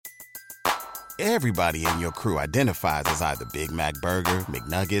Everybody in your crew identifies as either Big Mac Burger,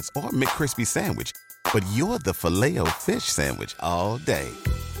 McNuggets, or McCrispy Sandwich. But you're the Filet-O-Fish Sandwich all day.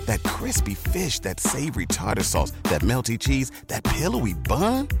 That crispy fish, that savory tartar sauce, that melty cheese, that pillowy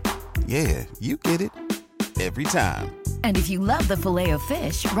bun. Yeah, you get it. Every time. And if you love the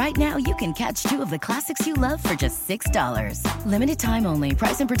Filet-O-Fish, right now you can catch two of the classics you love for just $6. Limited time only.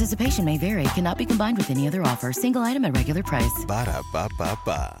 Price and participation may vary. Cannot be combined with any other offer. Single item at regular price.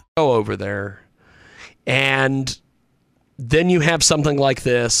 Ba-da-ba-ba-ba. Go over there. And then you have something like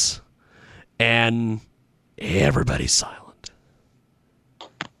this, and everybody's silent.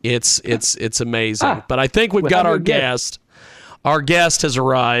 It's amazing. But I think we've got our guest. Our guest has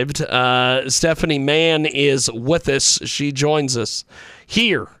arrived. Stephanie Mann is with us. She joins us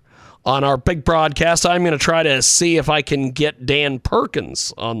here on our big broadcast. I'm going to try to see if I can get Dan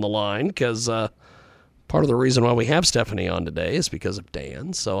Perkins on the line, because part of the reason why we have Stephanie on today is because of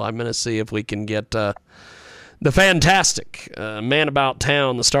Dan. So I'm going to see if we can get the fantastic man about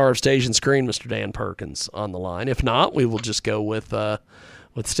town, the star of stage and screen, Mr. Dan Perkins, on the line. If not, we will just go with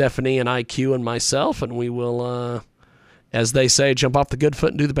Stephanie and IQ and myself, and we will... as they say, jump off the good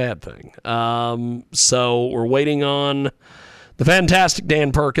foot and do the bad thing. So we're waiting on the fantastic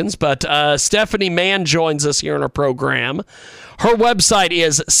Dan Perkins, but Stephanie Mann joins us here in our program. Her website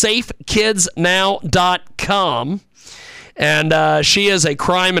is safekidsnow.com, and she is a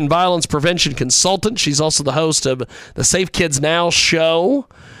crime and violence prevention consultant. She's also the host of the Safe Kids Now show,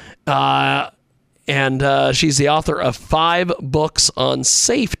 and she's the author of 5 books on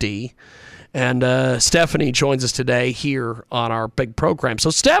safety. And Stephanie joins us today here on our big program. So,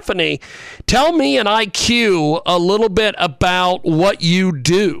 Stephanie, tell me and IQ a little bit about what you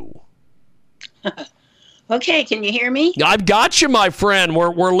do. Okay, can you hear me? I've got you, my friend.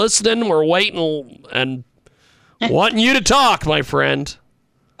 We're listening, we're waiting, and wanting you to talk, my friend.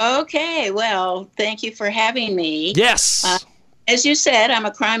 Okay, well, thank you for having me. Yes. As you said, I'm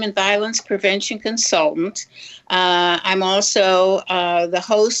a crime and violence prevention consultant. I'm also the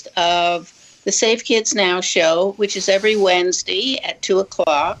host of the Safe Kids Now show, which is every Wednesday at 2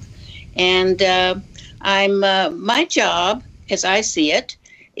 o'clock. And my job, as I see it,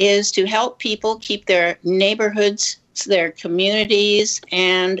 is to help people keep their neighborhoods, their communities,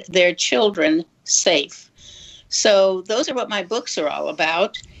 and their children safe. So those are what my books are all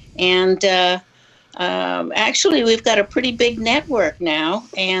about. And actually, we've got a pretty big network now,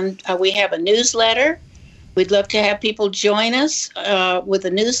 and we have a newsletter. We'd love to have people join us with a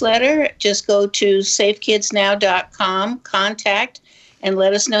newsletter. Just go to safekidsnow.com, contact, and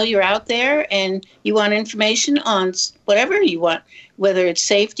let us know you're out there and you want information on whatever you want, whether it's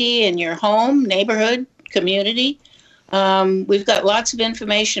safety in your home, neighborhood, community. We've got lots of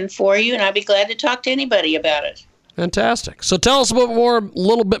information for you, and I'd be glad to talk to anybody about it. Fantastic. So tell us a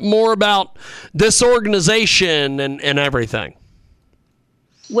little bit more about this organization and everything.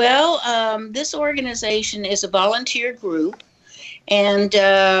 Well, this organization is a volunteer group, and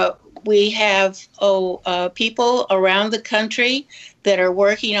we have people around the country that are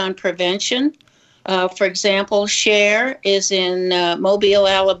working on prevention. For example, Cher is in Mobile,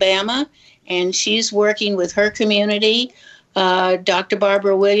 Alabama, and she's working with her community. Dr.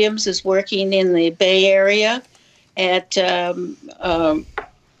 Barbara Williams is working in the Bay Area and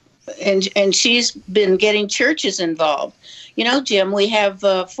she's been getting churches involved. You know, Jim, we have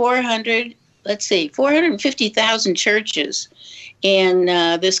 450,000 churches in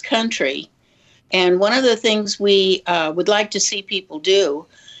this country. And one of the things we would like to see people do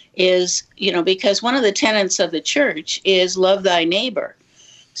is, because one of the tenets of the church is love thy neighbor.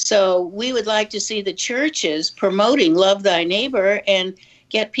 So we would like to see the churches promoting love thy neighbor and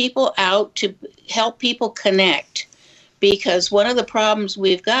get people out to help people connect. Because one of the problems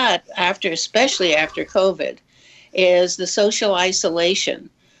we've got, especially after COVID, is the social isolation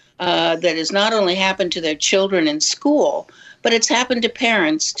that has not only happened to their children in school, but it's happened to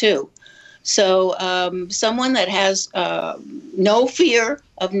parents too. So someone that has no fear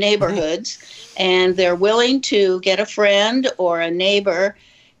of neighborhoods and they're willing to get a friend or a neighbor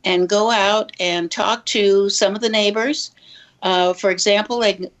and go out and talk to some of the neighbors. For example,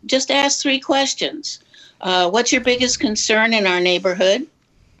 they can just ask 3 questions. What's your biggest concern in our neighborhood?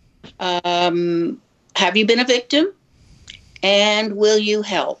 Have you been a victim? And will you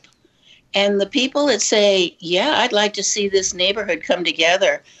help? And the people that say, yeah, I'd like to see this neighborhood come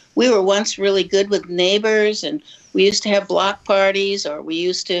together. We were once really good with neighbors, and we used to have block parties, or we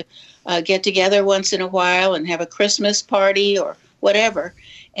used to get together once in a while and have a Christmas party or whatever.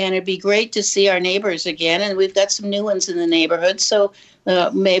 And it'd be great to see our neighbors again. And we've got some new ones in the neighborhood, so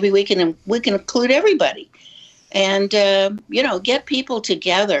maybe we can include everybody. And, get people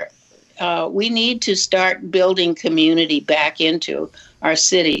together. we need to start building community back into our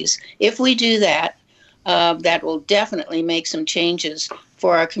cities. If we do that, that will definitely make some changes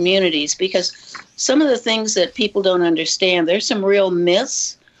for our communities, because some of the things that people don't understand, there's some real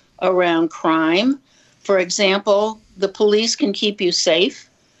myths around crime. For example, the police can keep you safe.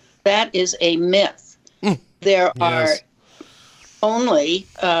 That is a myth. There are only,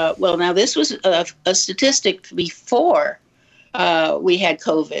 now this was a statistic before we had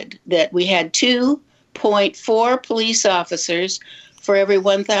COVID, that we had 2.4 police officers for every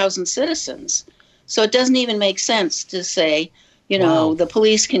 1,000 citizens. So it doesn't even make sense to say, the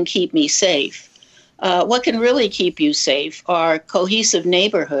police can keep me safe. What can really keep you safe are cohesive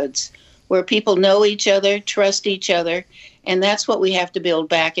neighborhoods where people know each other, trust each other, and that's what we have to build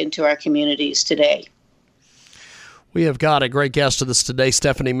back into our communities today. We have got a great guest with us today.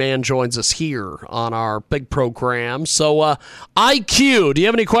 Stephanie Mann joins us here on our big program. So, IQ, do you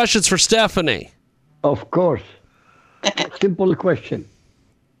have any questions for Stephanie? Of course. Simple question.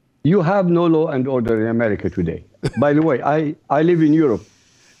 You have no law and order in America today. By the way, I live in Europe,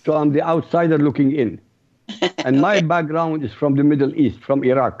 so I'm the outsider looking in. And my background is from the Middle East, from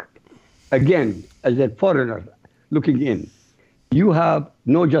Iraq. Again, as a foreigner looking in, you have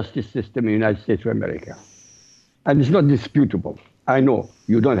no justice system in the United States of America. And it's not disputable. I know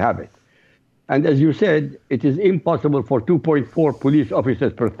you don't have it. And as you said, it is impossible for 2.4 police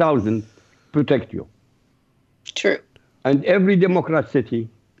officers per 1,000 to protect you. True. And every Democrat city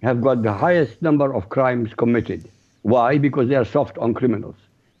have got the highest number of crimes committed. Why? Because they are soft on criminals.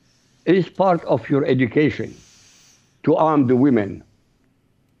 It is part of your education to arm the women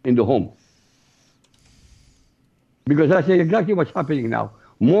in the home. Because that's exactly what's happening now.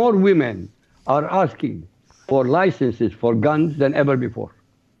 More women are asking for licenses for guns than ever before.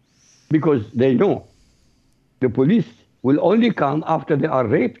 Because they know the police will only come after they are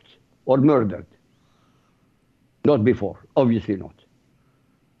raped or murdered. Not before, obviously not.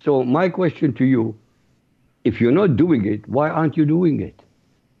 So my question to you, if you're not doing it, why aren't you doing it?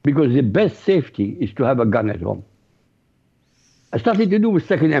 Because the best safety is to have a gun at home. It's nothing to do with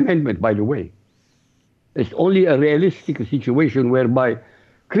Second Amendment, by the way. It's only a realistic situation whereby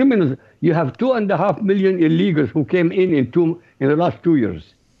criminals, you have 2.5 million illegals who came in the last 2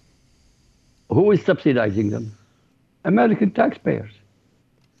 years. Who is subsidizing them? American taxpayers.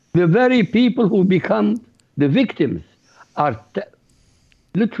 The very people who become the victims are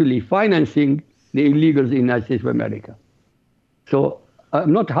literally financing the illegals in the United States of America. So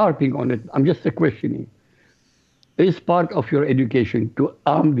I'm not harping on it, I'm just questioning. It's part of your education to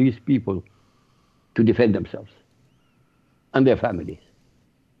arm these people to defend themselves and their families.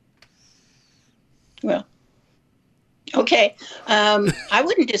 Well, okay. I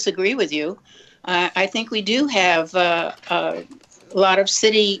wouldn't disagree with you. I think we do have a lot of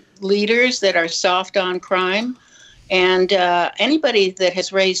city leaders that are soft on crime. And anybody that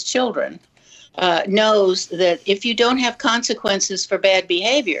has raised children knows that if you don't have consequences for bad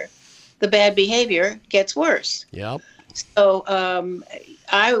behavior, the bad behavior gets worse. Yep. So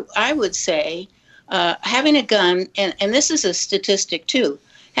I would say having a gun, and this is a statistic too,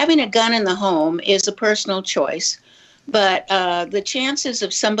 having a gun in the home is a personal choice, but the chances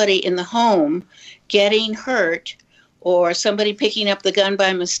of somebody in the home getting hurt or somebody picking up the gun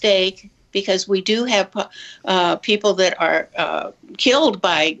by mistake, because we do have people that are killed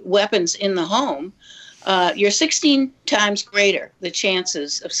by weapons in the home, you're 16 times greater the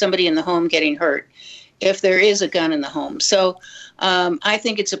chances of somebody in the home getting hurt if there is a gun in the home. So I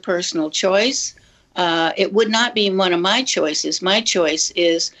think it's a personal choice. It would not be one of my choices. My choice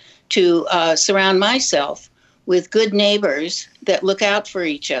is to surround myself with good neighbors that look out for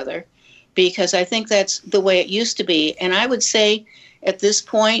each other, because I think that's the way it used to be. And I would say at this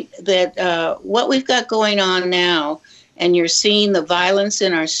point that what we've got going on now, and you're seeing the violence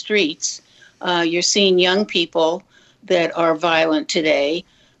in our streets, you're seeing young people that are violent today.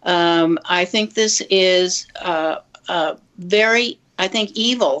 I think this is I think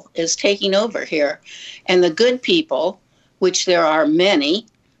evil is taking over here. And the good people, which there are many,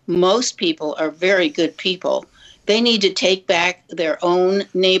 most people are very good people. They need to take back their own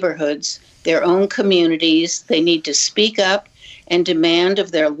neighborhoods, their own communities. They need to speak up and demand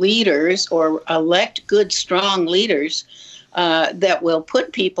of their leaders, or elect good, strong leaders that will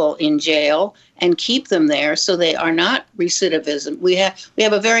put people in jail and keep them there so they are not recidivism. We have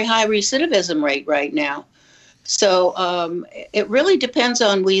a very high recidivism rate right now. So it really depends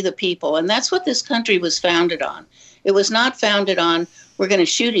on we the people, and that's what this country was founded on. It was not founded on we're going to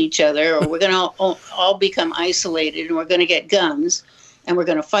shoot each other, or we're going to all become isolated and we're going to get guns and we're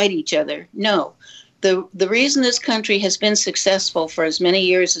going to fight each other. No, the reason this country has been successful for as many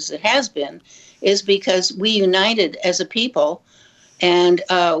years as it has been is because we united as a people, and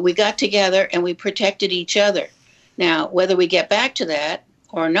we got together and we protected each other. Now, whether we get back to that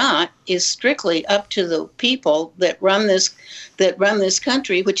or not is strictly up to the people that run this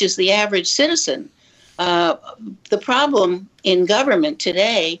country, which is the average citizen. The problem in government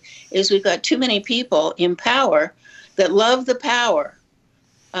today is we've got too many people in power that love the power.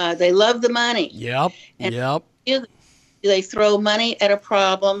 They love the money. Yep. And they throw money at a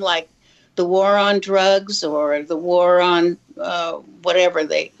problem like the war on drugs or the war on whatever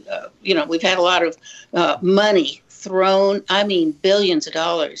we've had a lot of money thrown, billions of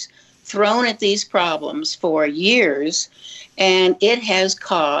dollars thrown at these problems for years, and it has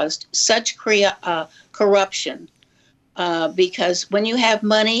caused such corruption because when you have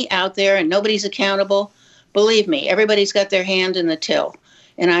money out there and nobody's accountable, believe me, everybody's got their hand in the till.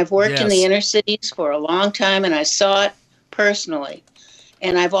 And I've worked in the inner cities for a long time, and I saw it personally.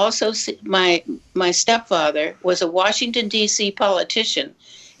 And I've also seen my stepfather was a Washington, D.C. politician,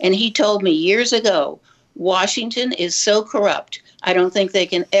 and he told me years ago, Washington is so corrupt, I don't think they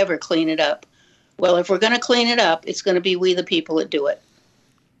can ever clean it up. Well, if we're going to clean it up, it's going to be we the people that do it.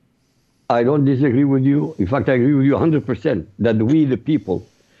 I don't disagree with you. In fact, I agree with you 100% that we the people,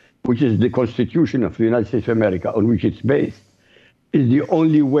 which is the Constitution of the United States of America, on which it's based, is the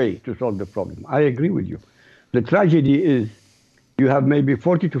only way to solve the problem. I agree with you. The tragedy is you have maybe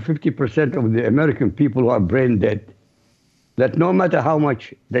 40 to 50% of the American people who are brain dead, that no matter how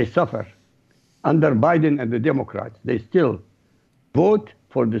much they suffer under Biden and the Democrats, they still vote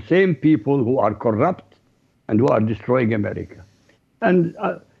for the same people who are corrupt and who are destroying America. And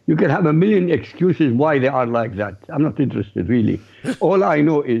you can have a million excuses why they are like that. I'm not interested, really. All I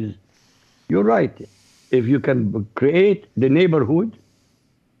know is, you're right. If you can create the neighborhood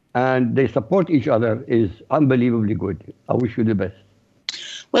and they support each other, is unbelievably good. I wish you the best.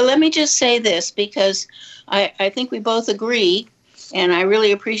 Well, let me just say this, because I think we both agree, and I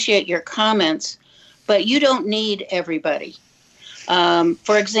really appreciate your comments, but you don't need everybody.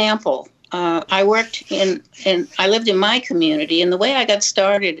 For example, I lived in my community, and the way I got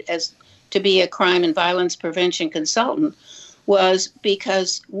started as to be a crime and violence prevention consultant was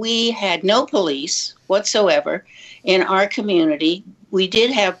because we had no police whatsoever in our community. We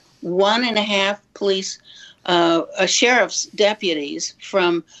did have 1.5 police, sheriff's deputies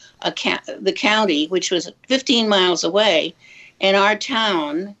from the county, which was 15 miles away, and our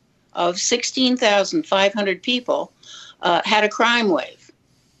town of 16,500 people had a crime wave.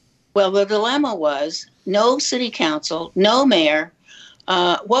 Well, the dilemma was no city council, no mayor.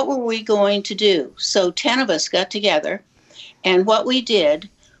 What were we going to do? So 10 of us got together, and what we did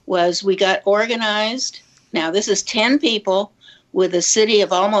was we got organized. Now, this is 10 people with a city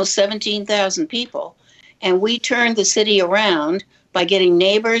of almost 17,000 people, and we turned the city around by getting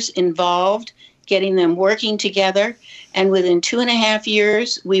neighbors involved, getting them working together, and within 2.5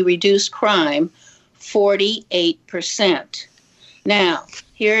 years, we reduced crime 48%. Now,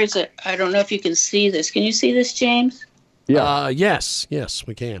 I don't know if you can see this. Can you see this, James? Yeah. Yes,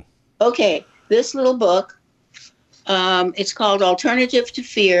 we can. Okay, this little book, it's called Alternative to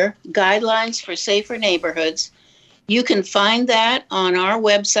Fear, Guidelines for Safer Neighborhoods. You can find that on our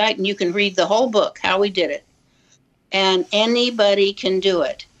website, and you can read the whole book, how we did it. And anybody can do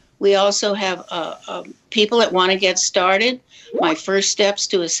it. We also have people that want to get started, My First Steps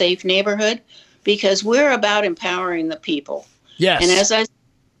to a Safe Neighborhood, because we're about empowering the people. Yes. And as I said,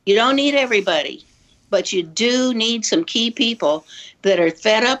 you don't need everybody, but you do need some key people that are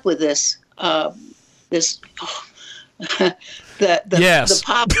fed up with this. Yes. The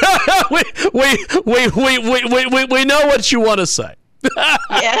pop. we know what you want to say.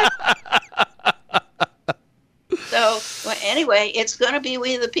 Yeah. So anyway, it's going to be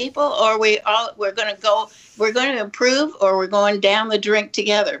we the people, or we're going to improve, or we're going down the drink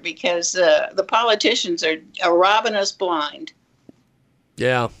together, because the politicians are robbing us blind.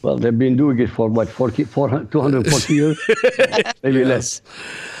 Yeah. Well, they've been doing it for 240 years, maybe less.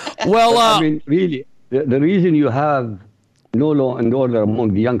 Well, I mean, really, the reason you have no law and order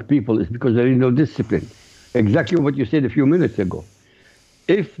among the young people is because there is no discipline. Exactly what you said a few minutes ago.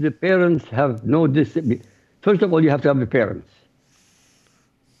 If the parents have no discipline, first of all, you have to have the parents,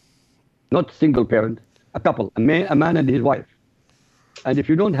 not single parent, a couple, a man and his wife. And if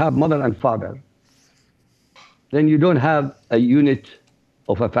you don't have mother and father, then you don't have a unit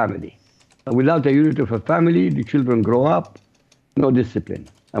of a family. And without a unit of a family, the children grow up, no discipline.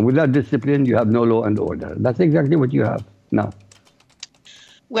 And without discipline, you have no law and order. That's exactly what you have now.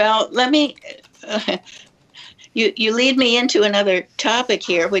 Well, let me, you lead me into another topic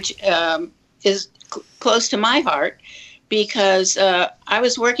here, which is close to my heart because I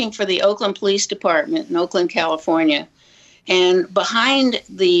was working for the Oakland Police Department in Oakland, California. And behind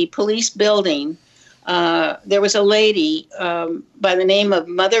the police building, there was a lady by the name of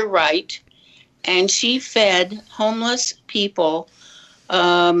Mother Wright, and she fed homeless people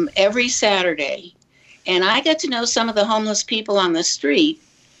every Saturday. And I got to know some of the homeless people on the street.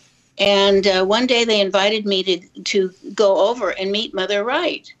 And one day they invited me to go over and meet Mother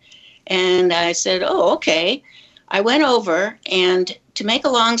Wright. And I said, oh, okay. I went over, and to make a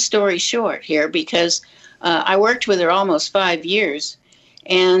long story short here, because I worked with her almost 5 years,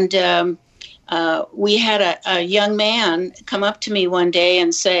 and we had a young man come up to me one day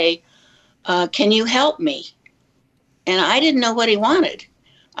and say, can you help me? And I didn't know what he wanted.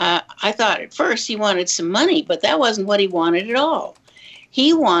 I thought at first he wanted some money, but that wasn't what he wanted at all.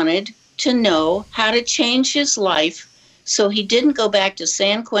 He wanted to know how to change his life so he didn't go back to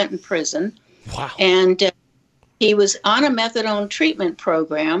San Quentin prison. Wow. And he was on a methadone treatment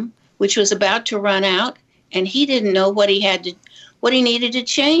program, which was about to run out, and he didn't know what he needed to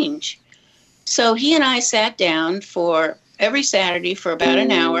change. So he and I sat down for every Saturday for about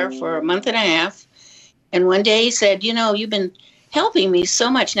an hour for a month and a half. And one day he said, you've been helping me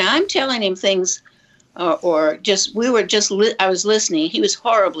so much. Now I'm telling him things I was listening. He was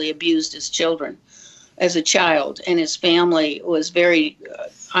horribly abused as a child, and his family was very,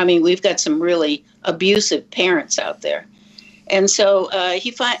 we've got some really abusive parents out there. And so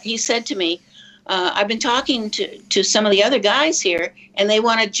he said to me, I've been talking to some of the other guys here, and they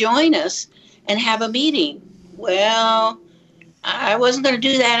want to join us and have a meeting. Well, I wasn't going to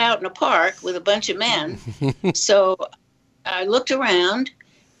do that out in a park with a bunch of men. So I looked around,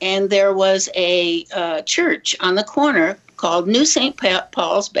 and there was a church on the corner called New St.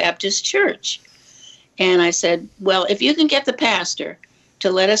 Paul's Baptist Church. And I said, well, if you can get the pastor to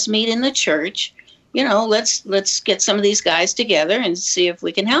let us meet in the church, let's get some of these guys together and see if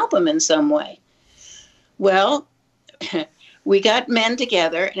we can help them in some way. Well, we got men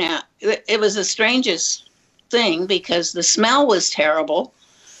together. Now, it was the strangest thing because the smell was terrible.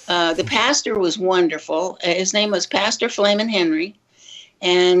 The pastor was wonderful. His name was Pastor Flamin Henry.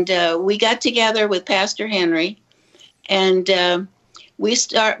 And we got together with Pastor Henry, and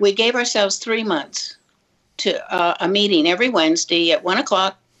we gave ourselves 3 months to a meeting every Wednesday at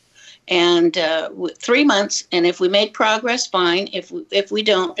 1:00, and 3 months. And if we made progress, fine. If we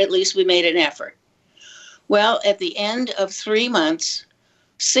don't, at least we made an effort. Well, at the end of 3 months,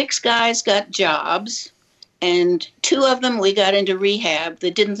 6 guys got jobs, and 2 of them we got into rehab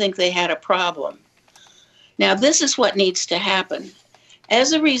that didn't think they had a problem. Now, this is what needs to happen.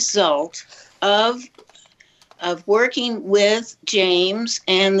 As a result of working with James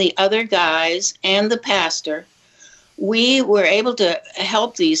and the other guys and the pastor, we were able to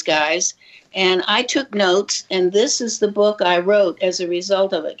help these guys. And I took notes, and this is the book I wrote as a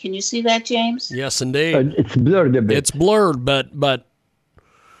result of it. Can you see that, James? Yes, indeed. It's blurred a bit. It's blurred, but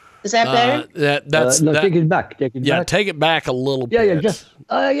is that better? Take it back. Take it back. Take it back a little bit.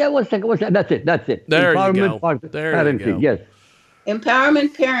 Yeah, one second. That's it. There Empowerment, you go. There you go. Yes.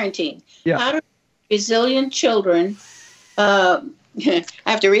 Empowerment parenting. Yeah. How to raise resilient children. I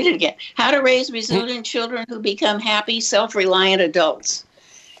have to read it again. How to raise resilient children who become happy, self-reliant adults.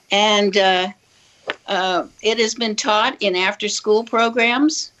 And it has been taught in after-school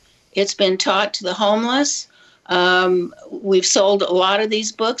programs. It's been taught to the homeless. We've sold a lot of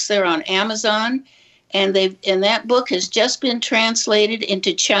these books. They're on Amazon. And that book has just been translated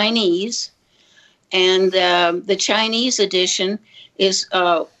into Chinese. And the Chinese edition is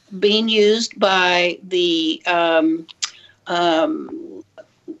being used by the,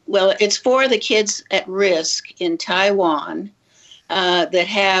 it's for the kids at risk in Taiwan that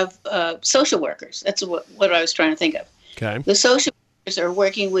have social workers. That's what I was trying to think of. Okay. The social workers are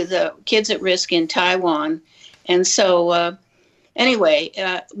working with kids at risk in Taiwan. And so anyway,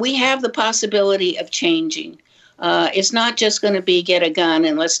 we have the possibility of changing. It's not just going to be get a gun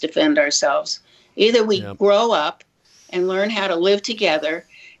and let's defend ourselves. Either we grow up and learn how to live together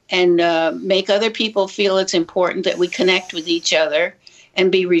and make other people feel it's important that we connect with each other and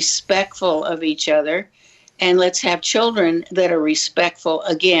be respectful of each other. And let's have children that are respectful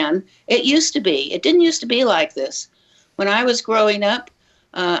again. It didn't used to be like this. When I was growing up,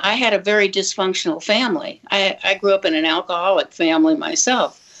 I had a very dysfunctional family. I grew up in an alcoholic family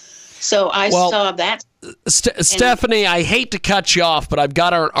myself. So I saw that. Stephanie, I hate to cut you off, but I've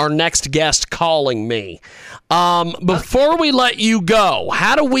got our next guest calling me. Before we let you go,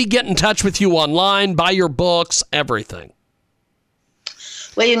 how do we get in touch with you online, buy your books, everything?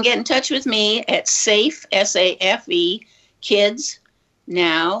 Well, you can get in touch with me at SAFE, SAFE, kidsnow.com.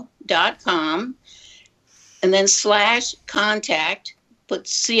 and then /contact. Put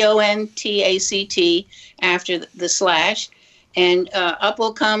CONTACT after the slash, and up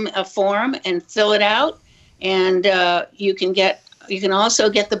will come a form, and fill it out. And you can also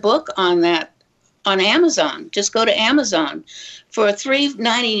get the book on Amazon. Just go to Amazon. For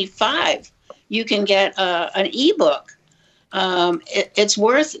 $3.95, you can get an ebook. It's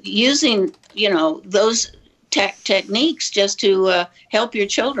worth using, those techniques just to help your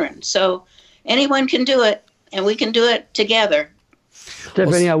children. So anyone can do it, and we can do it together.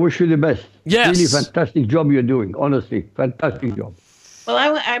 Stephanie, I wish you the best. Yes. Really fantastic job you're doing. Honestly, fantastic job.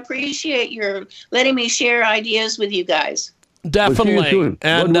 Well, I appreciate your letting me share ideas with you guys. Definitely. We'll see you soon.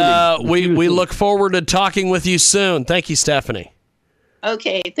 And we soon. look forward to talking with you soon. Thank you, Stephanie.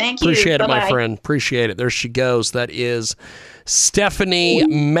 Okay, thank you. Appreciate it, Bye-bye. my friend. Appreciate it. There she goes. That is Stephanie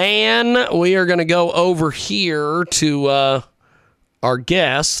Mann. We are going to go over here to our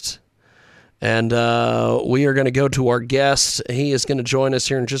guest. And we are going to go to our guest. He is going to join us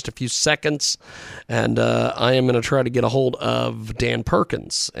here in just a few seconds. And I am going to try to get a hold of Dan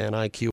Perkins and IQ.